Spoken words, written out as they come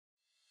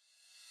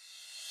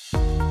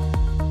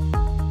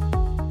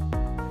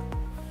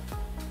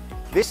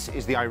This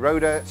is the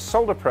Iroda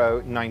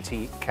SolderPro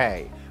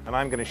 90K, and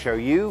I'm going to show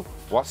you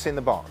what's in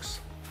the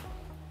box.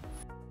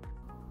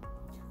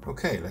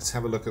 Okay, let's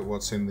have a look at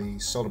what's in the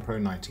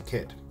SolderPro 90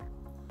 kit.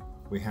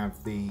 We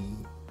have the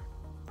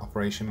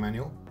operation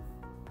manual.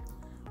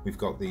 We've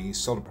got the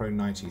SolderPro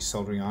 90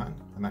 soldering iron,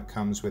 and that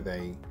comes with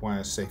a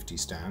wire safety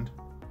stand.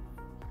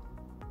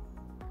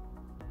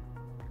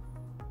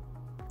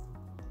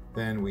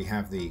 Then we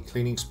have the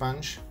cleaning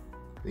sponge,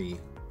 the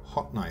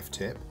hot knife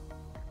tip,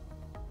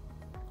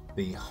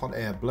 the hot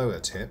air blower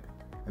tip,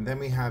 and then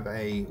we have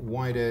a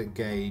wider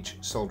gauge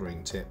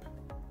soldering tip,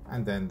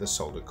 and then the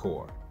solder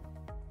core.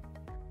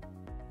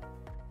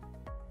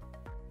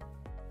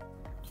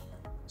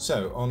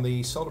 So on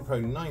the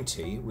SolderPro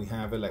 90 we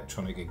have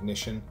electronic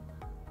ignition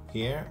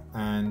here,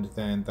 and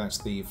then that's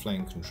the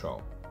flame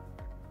control.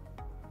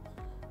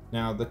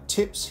 Now the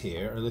tips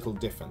here are a little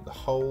different. The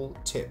whole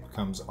tip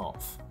comes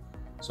off.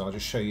 So I'll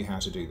just show you how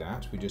to do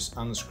that. We just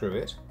unscrew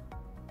it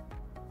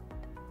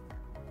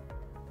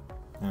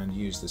and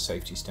use the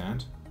safety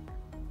stand.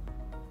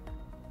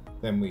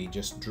 Then we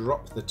just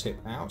drop the tip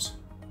out,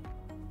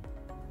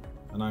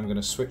 and I'm going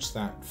to switch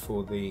that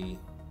for the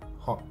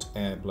hot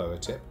air blower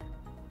tip.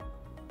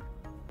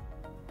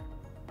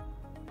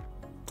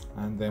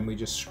 And then we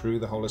just screw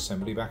the whole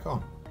assembly back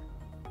on.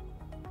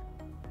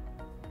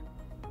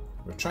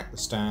 Retract the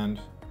stand,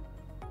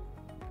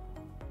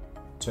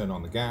 turn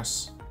on the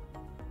gas,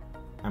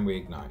 and we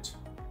ignite.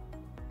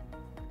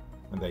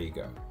 And there you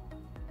go.